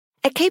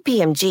At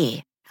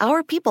KPMG,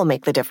 our people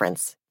make the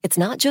difference. It's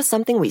not just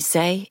something we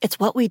say, it's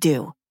what we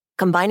do.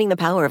 Combining the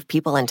power of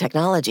people and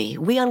technology,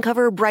 we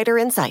uncover brighter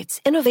insights,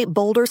 innovate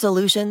bolder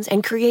solutions,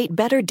 and create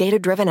better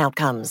data-driven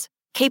outcomes.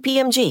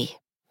 KPMG,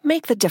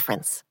 make the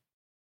difference.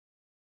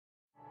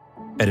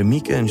 At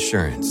Amica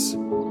Insurance,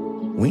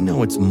 we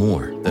know it's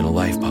more than a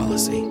life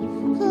policy.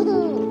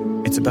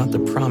 It's about the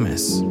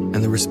promise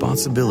and the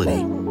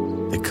responsibility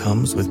that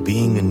comes with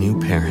being a new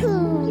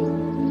parent.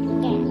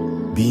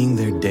 Being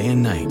there day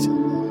and night.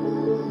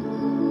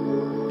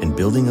 And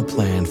building a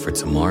plan for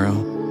tomorrow,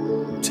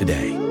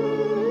 today.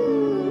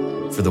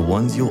 For the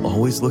ones you'll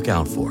always look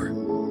out for,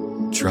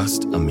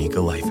 trust Amica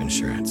Life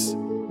Insurance.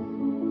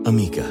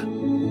 Amica.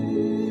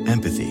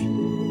 Empathy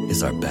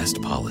is our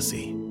best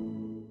policy.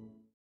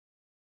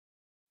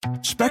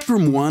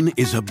 Spectrum One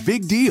is a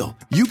big deal.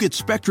 You get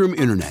Spectrum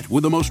Internet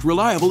with the most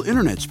reliable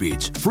internet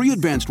speeds, free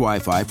advanced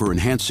Wi-Fi for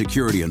enhanced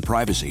security and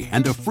privacy,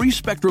 and a free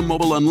Spectrum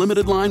Mobile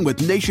Unlimited line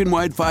with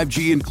nationwide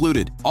 5G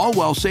included, all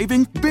while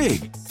saving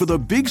big. For the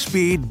big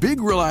speed,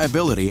 big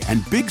reliability,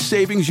 and big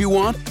savings you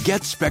want,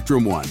 get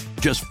Spectrum One.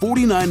 Just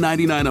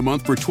 $49.99 a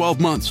month for 12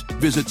 months.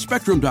 Visit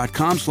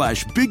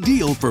spectrum.com/big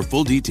deal for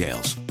full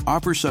details.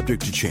 Offer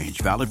subject to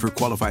change. Valid for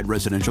qualified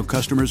residential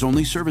customers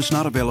only. Service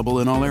not available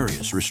in all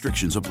areas.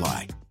 Restrictions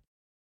apply.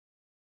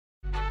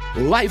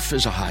 Life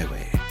is a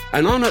highway,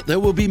 and on it there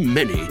will be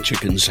many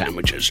chicken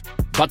sandwiches.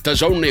 But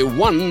there's only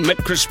one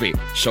McCrispy.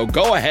 So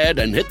go ahead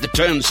and hit the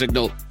turn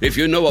signal if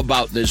you know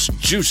about this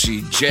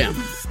juicy gem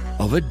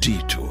of a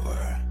detour.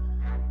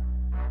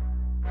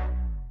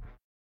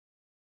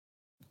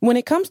 When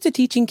it comes to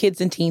teaching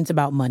kids and teens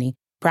about money,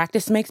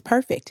 practice makes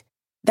perfect.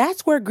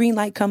 That's where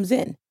Greenlight comes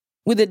in.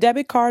 With a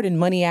debit card and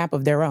money app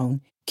of their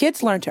own,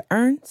 kids learn to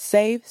earn,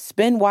 save,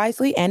 spend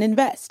wisely, and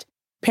invest.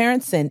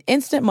 Parents send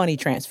instant money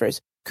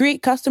transfers,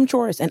 create custom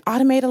chores, and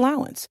automate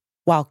allowance,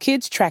 while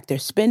kids track their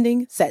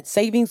spending, set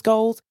savings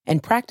goals,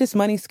 and practice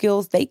money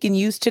skills they can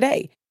use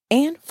today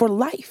and for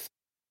life.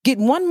 Get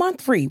 1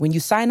 month free when you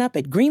sign up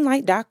at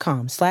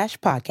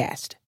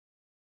greenlight.com/podcast.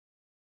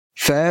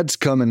 Fads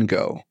come and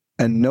go,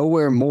 and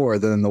nowhere more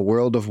than in the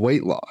world of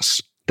weight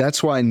loss.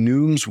 That's why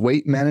Noom's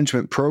weight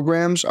management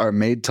programs are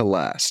made to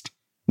last.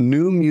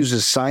 Noom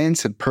uses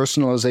science and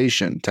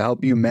personalization to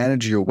help you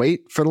manage your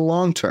weight for the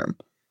long term.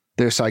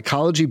 Their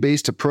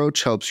psychology-based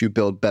approach helps you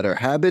build better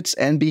habits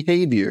and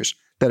behaviors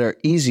that are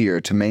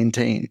easier to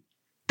maintain.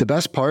 The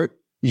best part?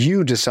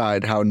 You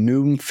decide how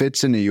Noom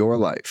fits into your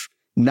life,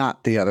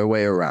 not the other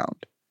way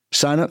around.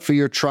 Sign up for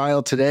your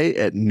trial today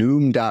at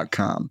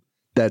Noom.com.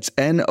 That's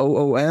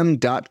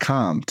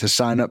Noom.com to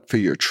sign up for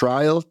your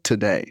trial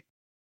today.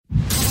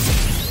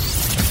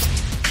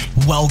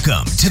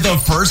 Welcome to the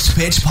First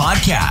Pitch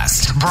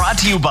Podcast, brought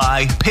to you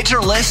by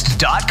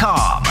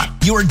PitcherList.com,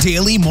 your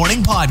daily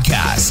morning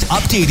podcast,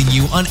 updating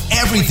you on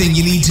everything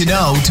you need to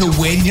know to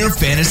win your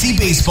fantasy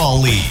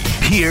baseball league.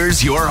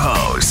 Here's your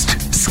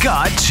host,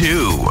 Scott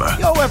Chu.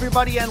 Yo,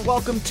 everybody, and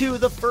welcome to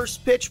the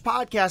First Pitch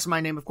Podcast.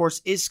 My name, of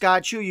course, is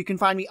Scott Chu. You can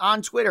find me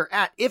on Twitter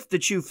at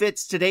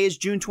IfTheChuFits. Today is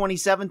June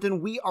 27th,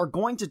 and we are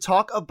going to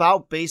talk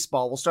about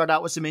baseball. We'll start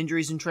out with some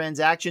injuries and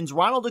transactions.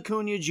 Ronald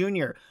Acuna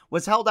Jr.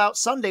 was held out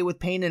Sunday with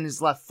pain in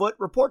his left foot.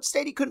 Reports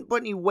state he couldn't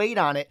put any weight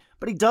on it,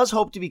 but he does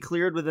hope to be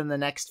cleared within the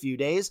next few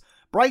days.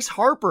 Bryce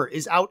Harper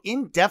is out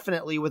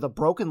indefinitely with a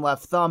broken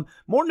left thumb.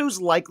 More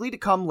news likely to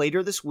come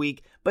later this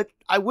week, but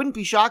I wouldn't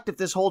be shocked if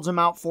this holds him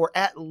out for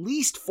at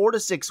least 4 to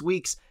 6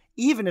 weeks,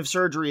 even if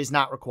surgery is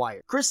not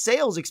required. Chris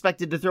Sale's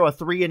expected to throw a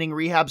 3-inning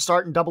rehab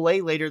start in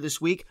Double-A later this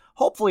week,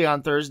 hopefully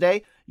on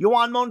Thursday.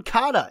 Yoan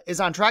Moncada is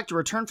on track to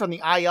return from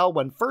the IL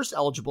when first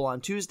eligible on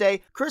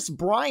Tuesday. Chris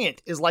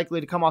Bryant is likely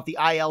to come off the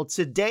IL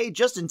today,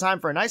 just in time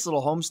for a nice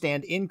little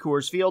homestand in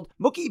Coors Field.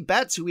 Mookie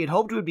Betts, who we had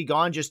hoped would be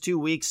gone just 2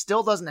 weeks,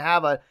 still doesn't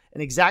have an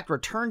exact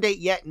return date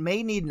yet,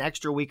 may need an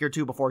extra week or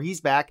two before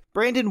he's back.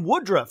 Brandon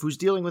Woodruff, who's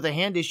dealing with a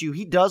hand issue,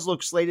 he does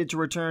look slated to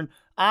return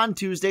on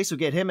Tuesday, so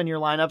get him in your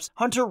lineups.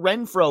 Hunter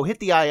Renfroe hit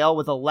the IL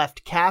with a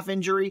left calf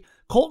injury.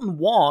 Colton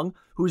Wong,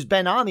 who's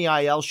been on the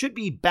IL, should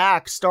be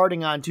back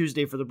starting on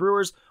Tuesday for the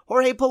Brewers.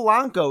 Jorge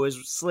Polanco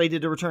is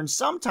slated to return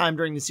sometime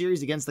during the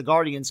series against the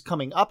Guardians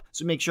coming up,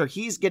 so make sure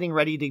he's getting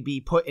ready to be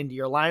put into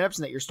your lineups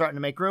and that you're starting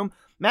to make room.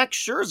 Max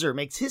Scherzer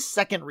makes his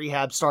second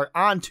rehab start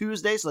on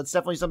Tuesday, so that's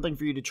definitely something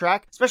for you to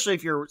track, especially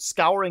if you're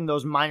scouring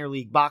those minor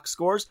league box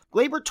scores.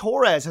 Gleyber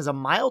Torres has a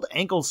mild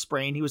ankle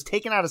sprain. He was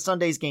taken out of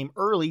Sunday's game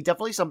early,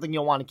 definitely something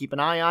you'll want to keep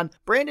an eye on.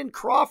 Brandon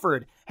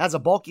Crawford has a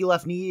bulky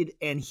left knee,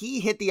 and he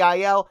hit the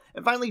IL.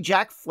 And finally,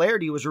 Jack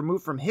Flaherty was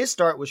removed from his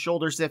start with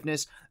shoulder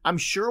stiffness. I'm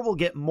sure we'll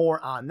get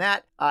more on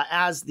that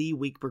as the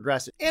week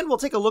progresses. And we'll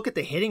take a look at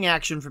the hitting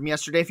action from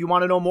yesterday. If you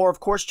want to know more,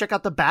 of course, check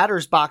out the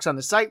batter's box on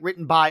the site,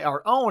 written by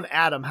our own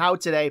Adam Howe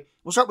today.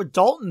 We'll start with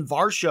Dalton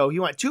Varsho. He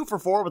went 2 for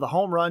 4 with a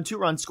home run, 2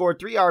 runs scored,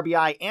 3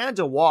 RBI, and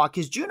a walk.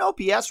 His June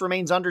OPS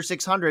remains under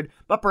 600,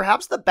 but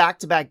perhaps the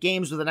back-to-back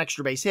games with an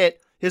extra base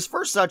hit His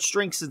first such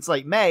streak since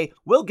late May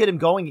will get him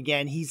going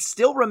again. He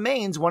still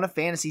remains one of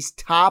fantasy's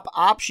top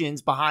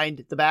options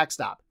behind the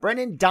backstop.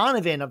 Brendan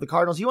Donovan of the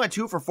Cardinals, he went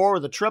 2 for 4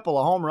 with a triple,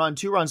 a home run,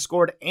 2 runs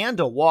scored, and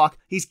a walk.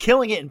 He's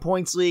killing it in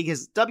points league.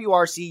 His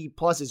WRC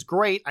plus is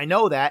great. I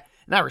know that,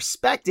 and I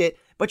respect it,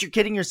 but you're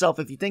kidding yourself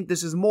if you think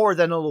this is more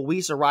than a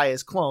Luis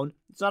Arias clone.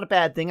 It's not a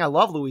bad thing. I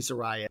love Luis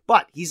Arias.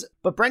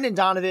 But Brendan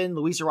Donovan,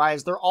 Luis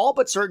Arias, they're all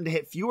but certain to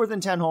hit fewer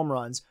than 10 home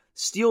runs,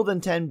 steal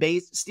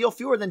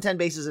fewer than 10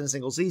 bases in a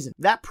single season.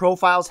 That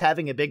profile's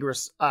having a big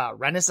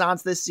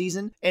renaissance this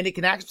season, and it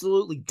can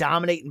absolutely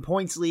dominate in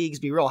points leagues,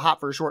 be real hot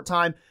for a short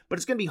time, but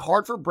it's going to be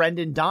hard for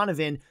Brendan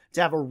Donovan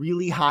to have a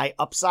really high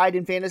upside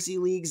in fantasy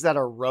leagues that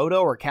are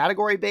roto or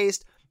category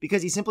based,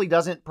 because he simply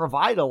doesn't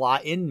provide a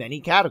lot in many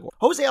categories.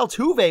 Jose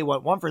Altuve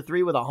went 1 for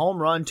 3 with a home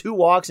run, 2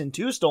 walks, and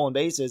 2 stolen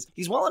bases.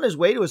 He's well on his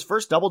way to his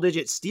first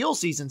double-digit steal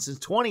season since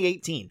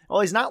 2018.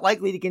 While he's not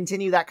likely to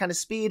continue that kind of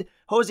speed,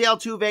 Jose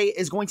Altuve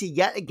is going to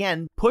yet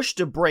again push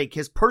to break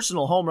his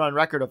personal home run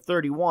record of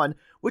 31,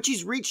 which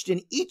he's reached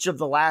in each of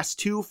the last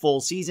 2 full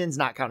seasons,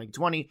 not counting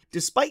 20.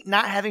 Despite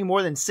not having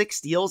more than 6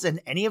 steals in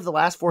any of the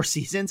last 4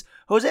 seasons,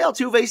 Jose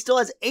Altuve still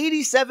has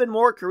 87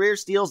 more career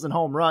steals than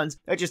home runs.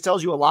 That just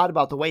tells you a lot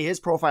about the way his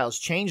profile has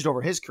changed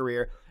over his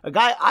career. A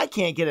guy I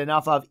can't get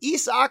enough of,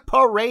 Isaac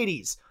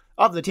Paredes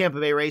of the Tampa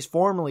Bay Rays,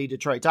 formerly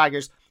Detroit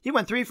Tigers. He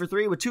went 3 for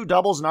 3 with 2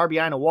 doubles, an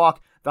RBI, and a walk.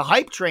 The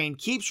hype train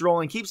keeps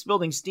rolling, keeps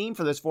building steam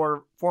for this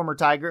former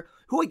Tiger,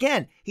 who,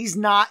 again, he's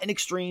not an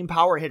extreme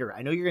power hitter.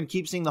 I know you're going to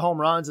keep seeing the home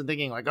runs and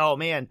thinking like, oh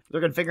man,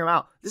 they're going to figure him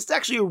out. This is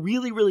actually a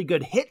really, really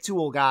good hit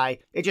tool guy.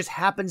 It just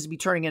happens to be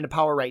turning into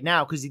power right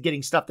now because he's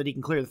getting stuff that he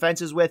can clear the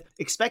fences with.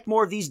 Expect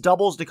more of these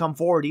doubles to come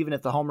forward even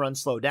if the home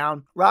runs slow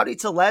down. Rowdy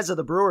Tellez of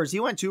the Brewers,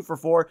 he went 2 for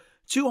 4.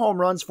 2 home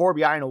runs, 4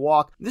 RBI, and a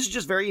walk. This is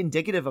just very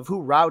indicative of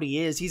who Rowdy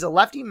is. He's a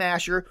lefty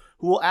masher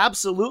who will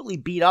absolutely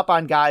beat up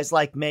on guys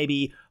like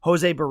maybe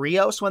Jose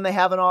Barrios when they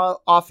have an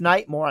off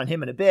night. More on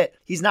him in a bit.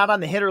 He's not on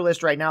the hitter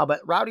list right now, but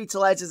Rowdy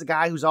Tellez is a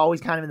guy who's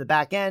always kind of in the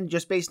back end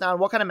just based on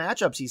what kind of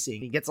matchups he's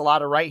seeing. He gets a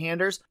lot of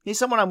right-handers. He's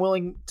someone I'm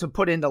willing to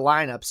put into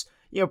lineups.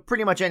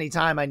 Pretty much any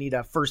time I need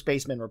a first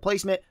baseman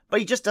replacement, but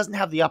he just doesn't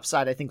have the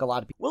upside I think a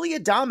lot of people. Willy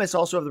Adames,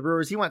 also of the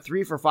Brewers, he went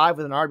 3 for 5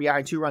 with an RBI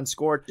and 2 runs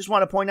scored. Just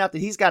want to point out that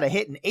he's got a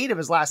hit in 8 of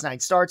his last 9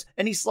 starts,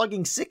 and he's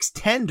slugging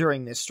 .610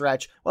 during this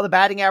stretch. While the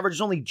batting average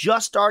is only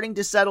just starting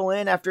to settle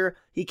in after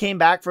he came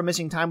back from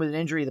missing time with an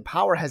injury, the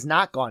power has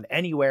not gone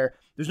anywhere.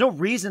 There's no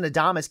reason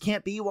Adames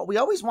can't be what we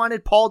always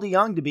wanted Paul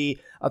DeJong to be,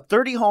 a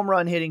 30 home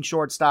run hitting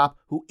shortstop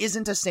who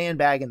isn't a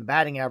sandbag in the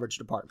batting average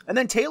department. And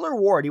then Taylor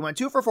Ward, he went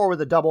 2 for 4 with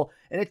a double,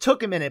 and it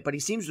took a minute, but he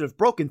seems to have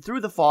broken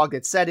through the fog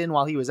that set in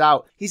while he was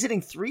out. He's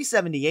hitting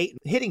 .378,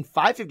 hitting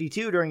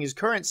 .552 during his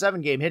current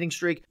 7-game hitting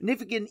streak, and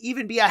if he can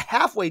even be a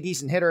halfway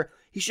decent hitter,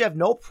 he should have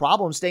no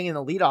problem staying in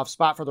the leadoff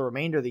spot for the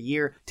remainder of the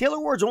year. Taylor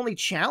Ward's only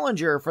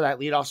challenger for that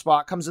leadoff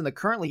spot comes in the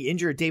currently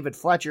injured David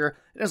Fletcher,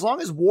 and as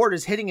long as Ward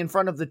is hitting in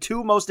front of the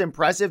 2 most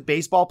impressive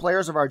baseball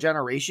players of our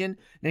generation,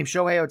 named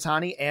Shohei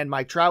Ohtani and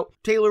Mike Trout,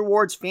 Taylor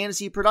Ward's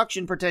fantasy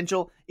production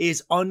potential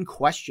is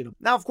unquestionable.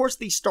 Now, of course,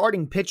 the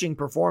starting pitching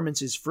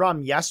performances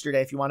from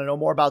yesterday, if you want to know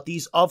more about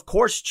these, of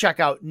course, check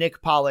out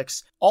Nick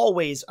Pollock's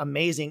always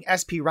amazing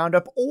SP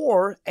Roundup,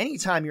 or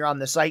anytime you're on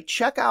the site,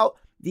 check out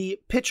the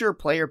pitcher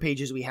player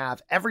pages we have.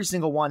 Every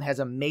single one has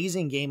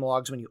amazing game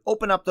logs. When you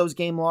open up those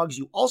game logs,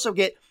 you also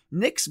get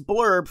Nick's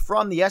blurb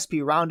from the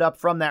SP Roundup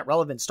from that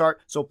relevant start.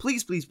 So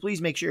please, please,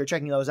 please make sure you're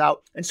checking those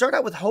out. And start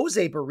out with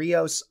Jose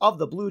Barrios of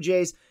the Blue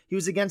Jays. He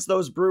was against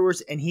those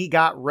Brewers and he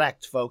got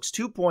wrecked, folks.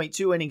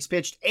 2.2 innings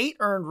pitched, 8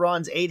 earned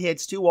runs, 8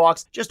 hits, 2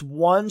 walks, just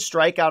 1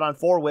 strikeout on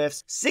 4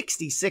 whiffs,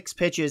 66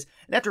 pitches.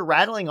 And after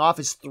rattling off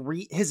his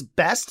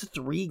best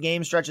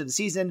 3-game stretch of the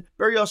season,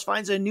 Barrios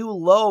finds a new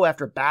low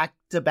after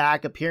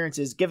back-to-back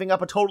appearances, giving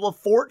up a total of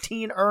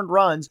 14 earned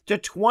runs to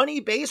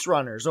 20 base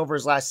runners over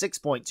his last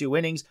 6.2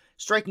 innings,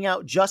 striking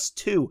out just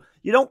 2.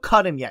 You don't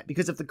cut him yet,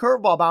 because if the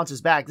curveball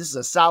bounces back, this is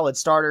a solid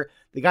starter,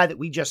 the guy that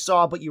we just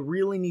saw, but you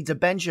really need to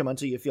bench him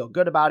until you feel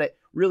good about it.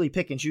 Really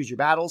pick and choose your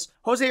battles.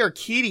 Jose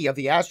Urquidy of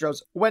the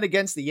Astros went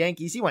against the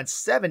Yankees. He went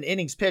 7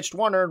 innings pitched,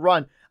 1 earned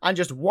run on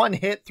just 1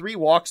 hit, 3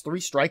 walks, 3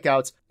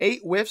 strikeouts,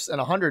 8 whiffs, and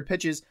 100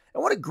 pitches.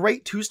 And what a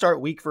great 2-start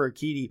week for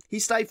Urquidy. He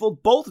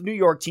stifled both New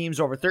York teams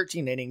over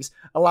 13 innings,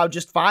 allowed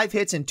just 5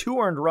 hits and 2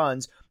 earned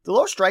runs. The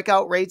low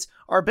strikeout rates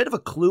are a bit of a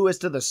clue as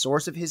to the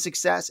source of his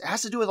success. It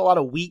has to do with a lot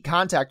of weak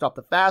contact off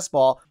the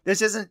fastball.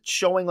 This isn't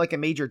showing like a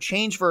major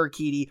change for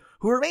Urquidy,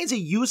 who remains a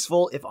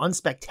useful, if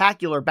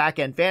unspectacular,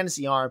 back-end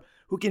fantasy arm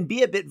who can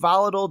be a bit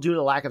volatile due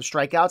to lack of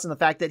strikeouts and the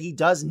fact that he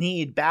does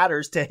need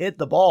batters to hit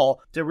the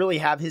ball to really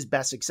have his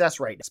best success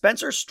rate.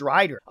 Spencer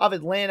Strider of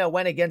Atlanta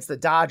went against the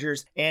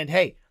Dodgers, and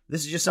hey,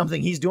 this is just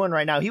something he's doing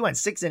right now. He went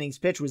 6 innings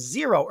pitched with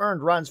 0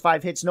 earned runs,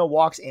 5 hits, no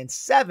walks, and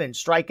 7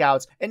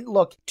 strikeouts. And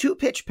look,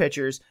 2-pitch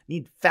pitchers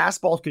need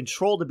fastball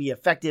control to be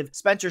effective.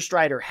 Spencer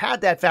Strider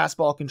had that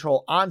fastball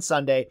control on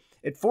Sunday.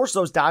 It forced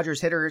those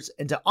Dodgers hitters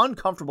into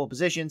uncomfortable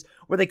positions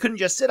where they couldn't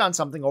just sit on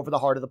something over the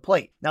heart of the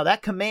plate. Now,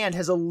 that command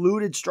has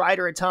eluded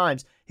Strider at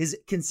times. His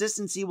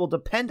consistency will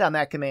depend on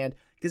that command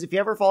because if he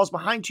ever falls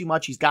behind too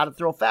much, he's got to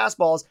throw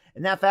fastballs,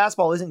 and that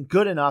fastball isn't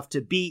good enough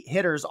to beat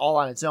hitters all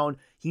on its own.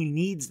 He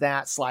needs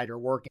that slider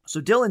working. So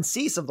Dylan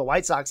Cease of the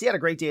White Sox, he had a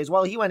great day as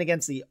well. He went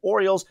against the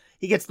Orioles.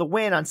 He gets the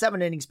win on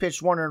 7 innings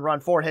pitched, 1 earned run,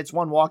 4 hits,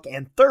 1 walk,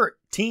 and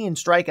 13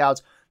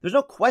 strikeouts. There's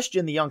no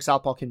question the young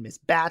southpaw can miss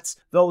bats,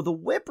 though the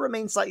whip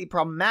remains slightly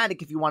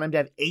problematic if you want him to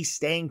have ace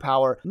staying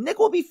power. Nick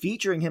will be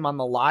featuring him on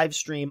the live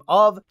stream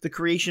of the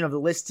creation of the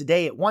list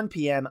today at 1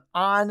 p.m.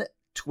 on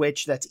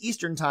Twitch. That's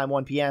Eastern time,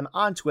 1 p.m.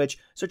 on Twitch.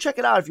 So check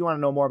it out if you want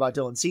to know more about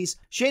Dylan Cease.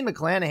 Shane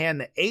McClanahan,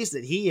 the ace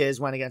that he is,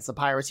 went against the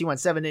Pirates. He went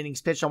 7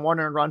 innings pitched on 1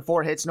 earned run,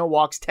 4 hits, no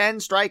walks, 10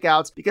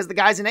 strikeouts because the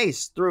guy's an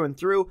ace through and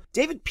through.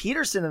 David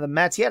Peterson of the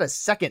Mets, he had a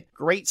second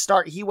great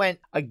start. He went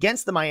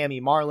against the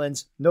Miami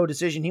Marlins. No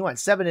decision. He went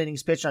 7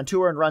 innings pitched on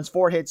 2 earned runs,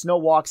 4 hits, no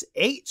walks,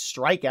 8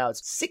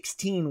 strikeouts,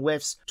 16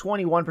 whiffs,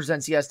 21%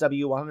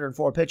 CSW,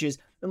 104 pitches.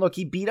 And look,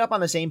 he beat up on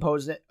the same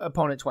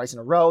opponent twice in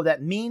a row.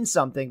 That means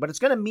something, but it's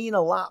going to mean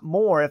a lot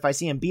more if I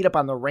see him beat up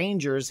on the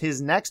Rangers,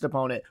 his next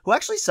opponent, who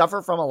actually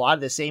suffer from a lot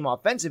of the same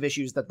offensive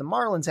issues that the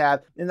Marlins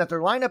have, in that their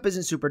lineup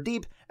isn't super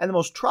deep, and the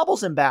most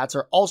troublesome bats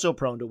are also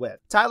prone to whiff.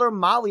 Tyler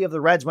Mahle of the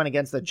Reds went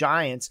against the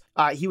Giants.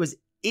 He was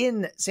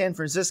in San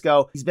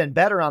Francisco. He's been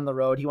better on the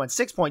road. He went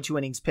 6.2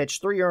 innings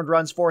pitched, 3 earned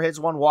runs, 4 hits,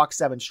 1 walk,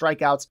 7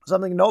 strikeouts.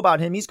 Something to know about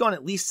him, he's gone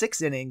at least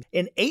 6 innings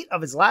in 8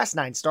 of his last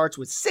 9 starts,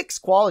 with 6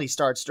 quality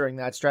starts during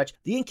that stretch.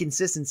 The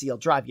inconsistency will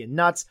drive you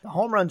nuts. The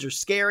home runs are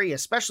scary,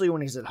 especially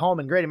when he's at home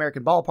in Great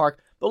American Ballpark.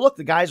 But look,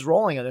 the guy's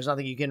rolling, and there's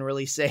nothing you can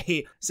really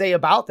say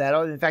about that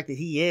other than the fact that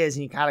he is,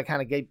 and you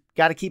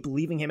got to keep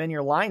leaving him in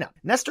your lineup.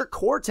 Nestor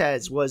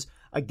Cortes was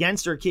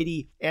against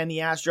Urquidy and the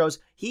Astros.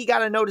 He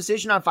got a no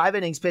decision on 5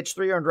 innings pitched,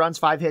 3 earned runs,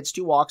 5 hits,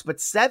 2 walks, but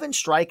 7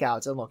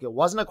 strikeouts. And look, it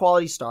wasn't a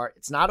quality start.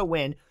 It's not a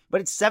win, but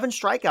it's 7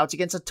 strikeouts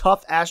against a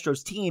tough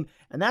Astros team,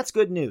 and that's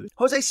good news.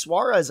 Jose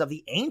Suarez of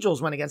the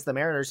Angels went against the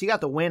Mariners. He got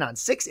the win on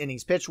 6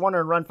 innings pitched, 1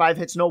 earned run, 5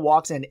 hits, no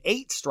walks, and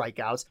 8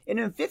 strikeouts. And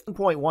in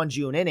 15.1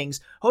 June innings,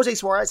 Jose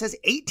Suarez has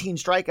 18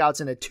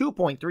 strikeouts and a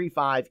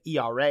 2.35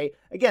 ERA.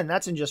 Again,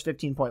 that's in just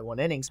 15.1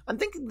 innings. I'm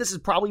thinking this is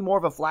probably more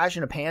of a flash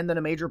in a pan than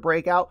a major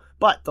breakout,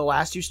 but the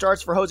last 2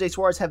 starts for Jose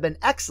Suarez have been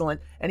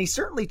excellent, and he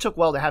certainly took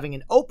well to having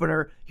an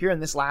opener here in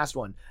this last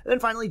one. And then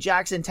finally,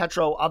 Jackson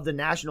Tetreault of the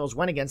Nationals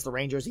went against the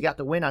Rangers. He got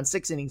the win on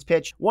 6 innings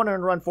pitched, 1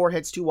 earned run, 4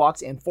 hits, 2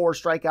 walks, and 4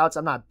 strikeouts.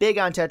 I'm not big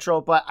on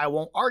Tetreault, but I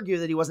won't argue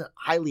that he wasn't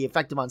highly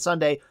effective on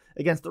Sunday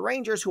against the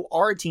Rangers, who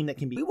are a team that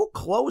can be. We will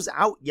close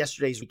out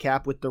yesterday's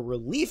recap with the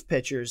relief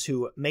pitchers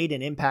who made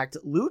an impact.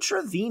 Lou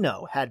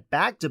Trevino had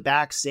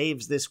back-to-back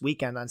saves this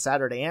weekend on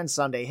Saturday and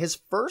Sunday, his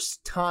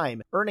first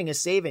time earning a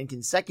save in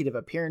consecutive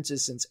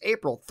appearances since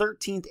April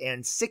 13th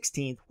and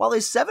 16th. While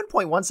his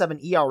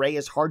 7.17 ERA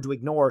is hard to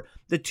ignore,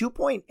 the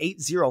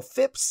 2.80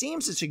 FIP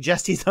seems to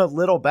suggest he's a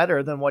little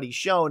better than what he's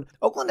shown.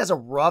 Oakland has a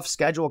rough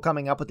schedule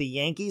coming up with the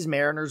Yankees,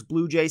 Mariners,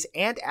 Blue Jays,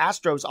 and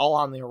Astros all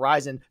on the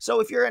horizon.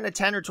 So if you're in a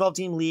 10 or 12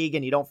 team league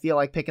and you don't feel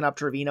like picking up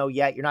Trevino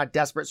yet, you're not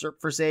desperate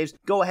for saves,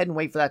 go ahead and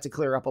wait for that to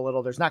clear up a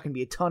little. There's not going to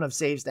be a ton of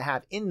saves to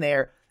have in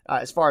there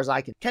as far as I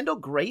can. Kendall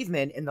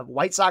Graveman in the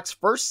White Sox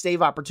first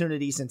save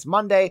opportunity since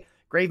Monday.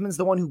 Graveman's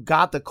the one who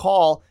got the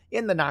call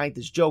in the 9th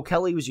as Joe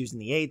Kelly was using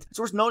the 8th. It's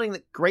worth noting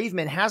that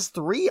Graveman has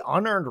 3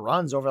 unearned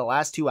runs over the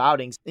last 2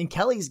 outings, and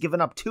Kelly's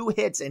given up 2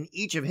 hits in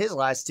each of his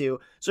last 2.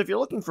 So if you're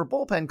looking for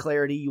bullpen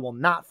clarity, you will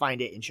not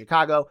find it in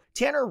Chicago.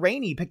 Tanner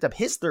Rainey picked up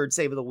his 3rd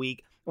save of the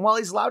week, and while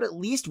he's allowed at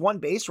least 1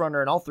 base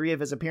runner in all 3 of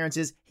his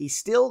appearances, he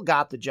still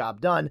got the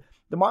job done.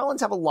 The Marlins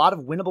have a lot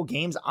of winnable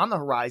games on the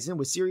horizon,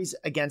 with series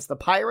against the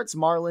Pirates,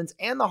 Marlins,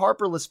 and the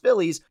Harperless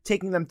Phillies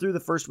taking them through the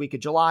first week of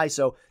July.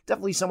 So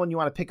definitely someone you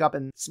want to pick up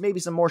in maybe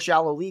some more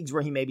shallow leagues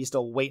where he may be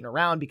still waiting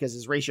around because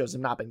his ratios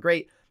have not been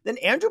great. Then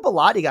Andrew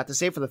Bellotti got the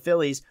save for the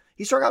Phillies.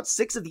 He struck out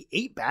 6 of the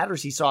 8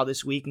 batters he saw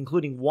this week,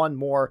 including 1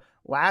 more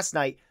last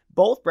night.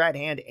 Both Brad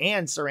Hand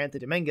and Seranthony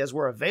Dominguez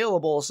were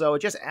available, so it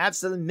just adds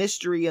to the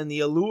mystery and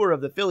the allure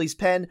of the Phillies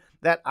pen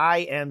that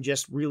I am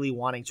just really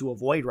wanting to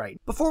avoid right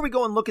now. Before we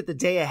go and look at the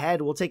day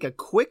ahead, we'll take a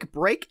quick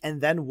break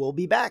and then we'll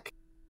be back.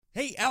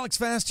 Hey, Alex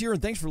Fast here,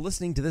 and thanks for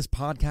listening to this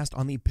podcast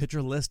on the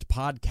Pitcher List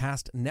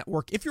Podcast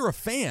Network. If you're a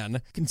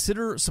fan,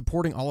 consider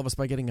supporting all of us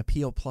by getting a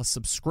PL Plus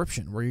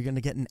subscription, where you're going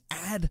to get an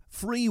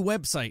ad-free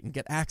website and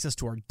get access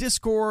to our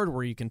Discord,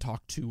 where you can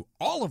talk to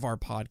all of our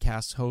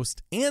podcast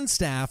hosts and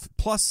staff.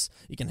 Plus,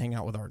 you can hang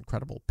out with our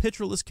incredible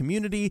Pitcher List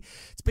community.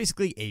 It's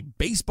basically a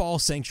baseball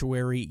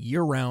sanctuary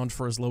year-round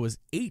for as low as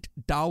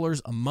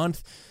 $8 a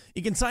month.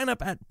 You can sign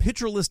up at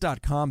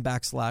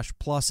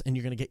pitcherlist.com/plus, and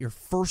you're going to get your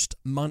first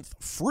month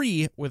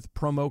free with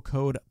promo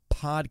code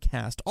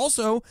podcast.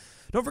 Also,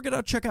 don't forget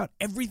to check out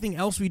everything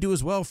else we do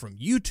as well, from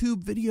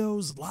YouTube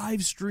videos,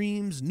 live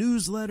streams,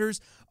 newsletters,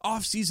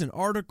 off-season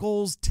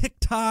articles,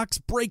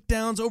 TikToks,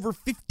 breakdowns, over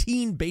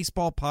 15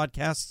 baseball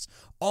podcasts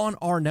on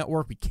our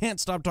network. We can't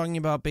stop talking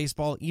about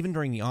baseball even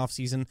during the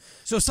off-season.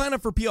 So sign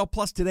up for PL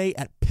Plus today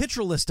at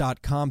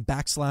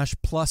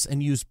pitcherlist.com/plus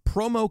and use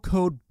promo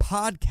code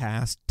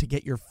podcast to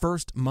get your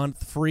first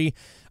month free.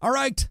 All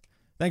right.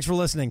 Thanks for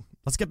listening.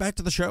 Let's get back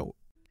to the show.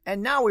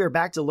 And now we are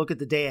back to look at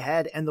the day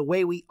ahead, and the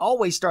way we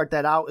always start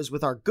that out is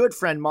with our good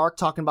friend Mark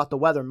talking about the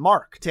weather.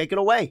 Mark, take it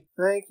away.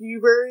 Thank you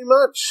very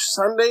much.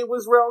 Sunday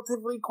was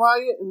relatively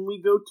quiet, and we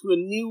go to a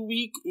new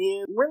week,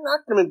 and we're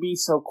not going to be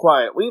so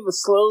quiet. We have a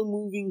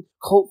slow-moving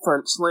cold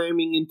front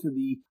slamming into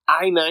the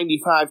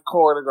I-95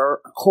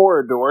 corridor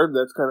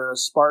that's going to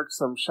spark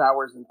some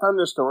showers and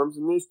thunderstorms,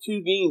 and there's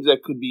two games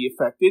that could be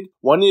affected.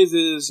 One is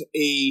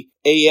a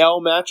AL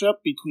matchup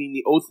between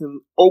the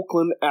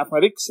Oakland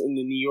Athletics and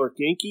the New York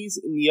Yankees,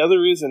 and the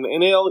other is an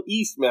NL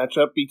East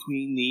matchup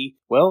between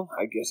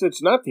I guess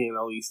it's not the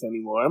NL East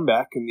anymore. I'm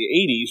back in the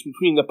 80s,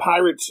 between the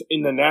Pirates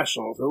and the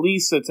Nationals. At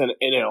least it's an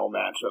NL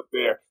matchup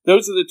there.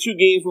 Those are the two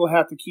games we'll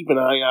have to keep an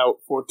eye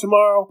out for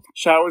tomorrow.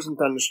 Showers and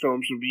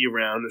thunderstorms will be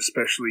around,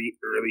 especially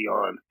early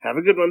on. Have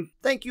a good one.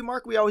 Thank you,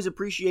 Mark. We always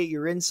appreciate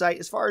your insight.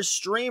 As far as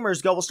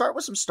streamers go, we'll start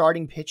with some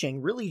starting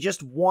pitching. Really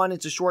just one.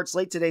 It's a short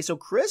slate today. So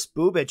Chris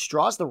Bubich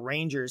draws the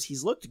Rangers.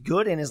 He's looked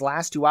good in his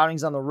last two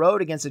outings on the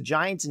road against the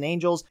Giants and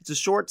Angels. It's a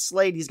short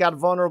slate. He's got a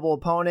vulnerable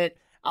opponent.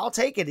 I'll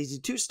take it. He's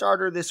a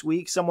two-starter this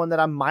week, someone that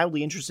I'm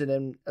mildly interested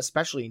in,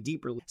 especially in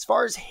deeper leagues. As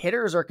far as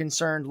hitters are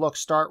concerned, look,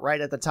 start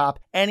right at the top.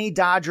 Any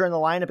Dodger in the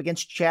lineup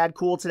against Chad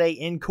Kuhl today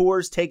in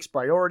Coors takes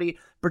priority,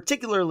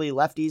 particularly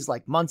lefties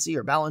like Muncy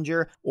or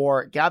Bellinger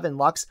or Gavin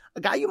Lux. A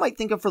guy you might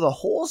think of for the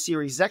whole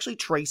series is actually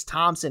Trace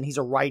Thompson. He's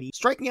a righty,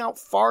 striking out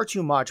far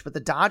too much, but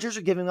the Dodgers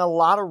are giving a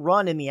lot of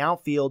run in the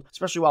outfield,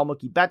 especially while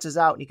Mookie Betts is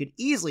out, and he could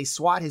easily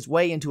swat his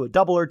way into a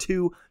double or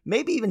two,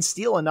 maybe even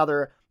steal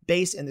another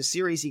base in the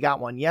series. He got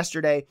one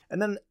yesterday. And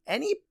then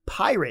any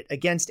Pirate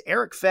against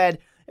Eric Fed.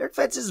 Eric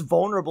Feds is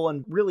vulnerable,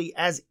 and really,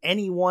 as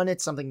anyone,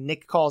 it's something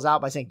Nick calls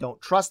out by saying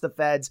don't trust the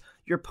Feds.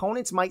 Your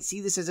opponents might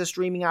see this as a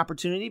streaming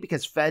opportunity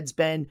because Fed's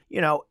been,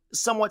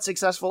 somewhat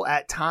successful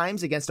at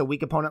times against a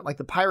weak opponent like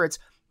the Pirates,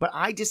 but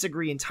I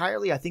disagree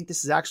entirely. I think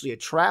this is actually a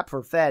trap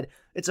for Fed.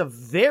 It's a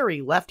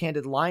very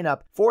left-handed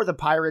lineup for the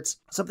Pirates,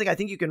 something I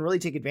think you can really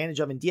take advantage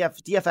of in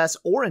DFS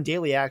or in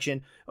daily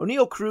action.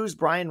 O'Neill Cruz,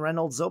 Brian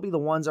Reynolds, they'll be the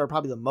ones that are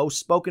probably the most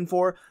spoken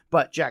for,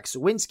 but Jack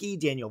Sawinski,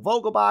 Daniel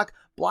Vogelbach,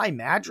 Bly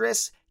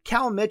Madras,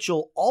 Cal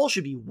Mitchell, all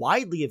should be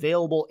widely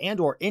available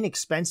and or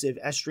inexpensive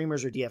as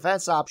streamers or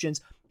DFS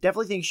options.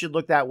 Definitely think you should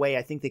look that way.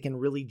 I think they can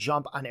really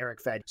jump on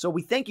Eric Fed. So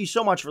we thank you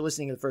so much for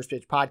listening to the First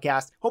Pitch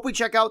Podcast. I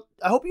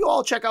hope you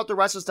all check out the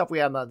rest of the stuff we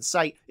have on the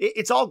site.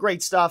 It's all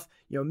great stuff.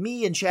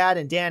 Me and Chad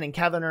and Dan and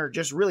Kevin are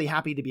just really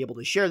happy to be able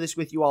to share this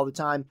with you all the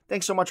time.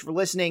 Thanks so much for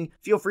listening.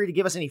 Feel free to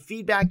give us any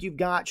feedback you've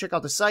got. Check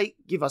out the site.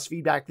 Give us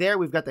feedback there.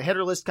 We've got the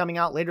hitter list coming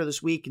out later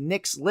this week.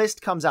 Nick's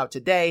list comes out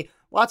today.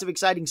 Lots of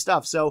exciting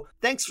stuff. So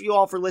thanks for you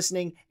all for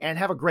listening, and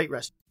have a great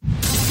rest.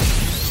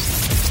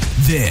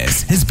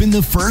 This has been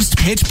the First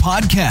Pitch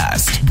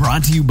Podcast,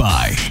 brought to you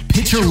by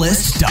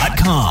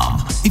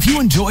PitcherList.com. If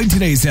you enjoyed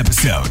today's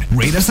episode,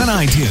 rate us on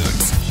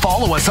iTunes,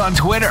 follow us on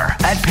Twitter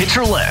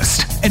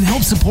 @PitcherList, and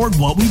help support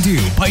what we do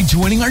by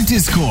joining our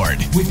Discord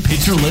with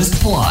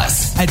PitcherList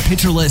Plus at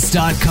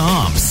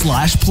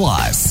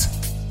PitcherList.com/plus.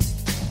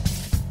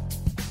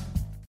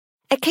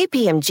 At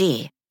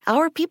KPMG,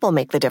 our people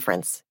make the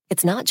difference.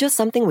 It's not just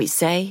something we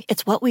say,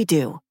 it's what we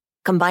do.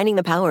 Combining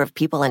the power of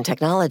people and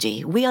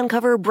technology, we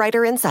uncover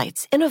brighter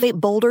insights,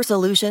 innovate bolder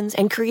solutions,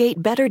 and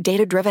create better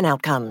data-driven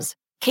outcomes.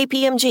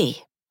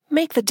 KPMG.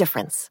 Make the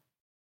difference.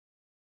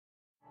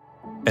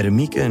 At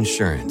Amica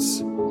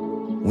Insurance,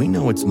 we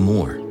know it's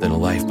more than a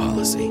life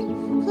policy.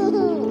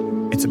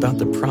 It's about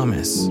the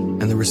promise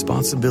and the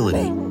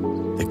responsibility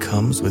that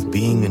comes with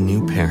being a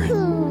new parent.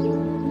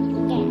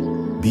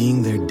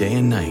 Being there day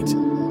and night.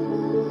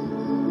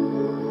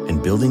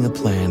 And building a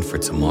plan for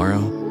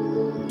tomorrow,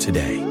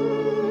 today.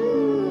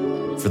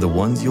 For the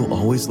ones you'll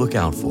always look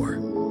out for,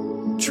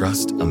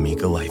 trust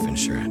Amica Life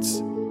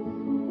Insurance.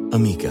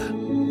 Amica.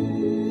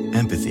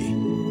 Empathy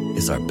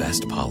is our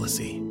best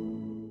policy.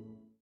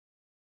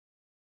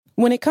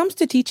 When it comes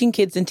to teaching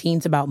kids and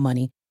teens about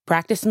money,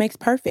 practice makes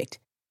perfect.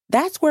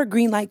 That's where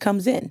Greenlight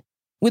comes in.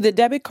 With a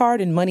debit card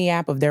and money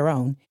app of their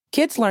own,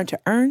 kids learn to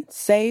earn,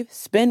 save,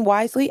 spend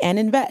wisely, and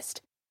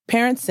invest.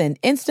 Parents send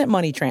instant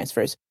money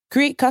transfers,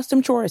 create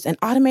custom chores, and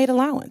automate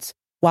allowance,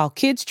 while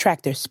kids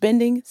track their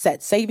spending,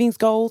 set savings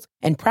goals,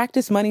 and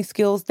practice money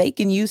skills they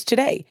can use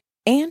today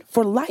and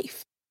for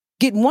life.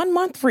 Get 1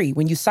 month free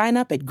when you sign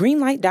up at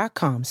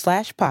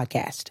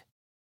greenlight.com/podcast.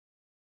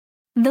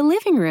 The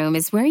living room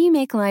is where you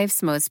make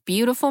life's most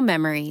beautiful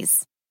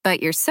memories.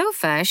 But your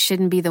sofa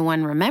shouldn't be the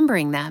one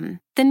remembering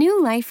them. The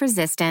new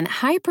life-resistant,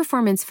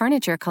 high-performance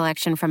furniture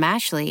collection from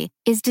Ashley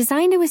is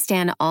designed to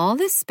withstand all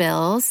the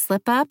spills,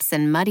 slip-ups,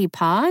 and muddy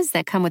paws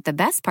that come with the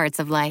best parts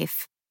of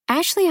life.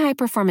 Ashley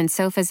high-performance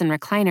sofas and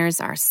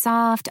recliners are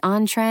soft,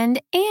 on-trend,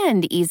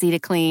 and easy to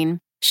clean.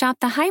 Shop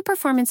the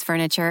high-performance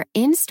furniture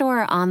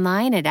in-store or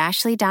online at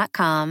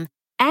ashley.com.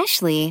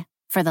 Ashley,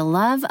 for the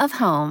love of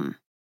home.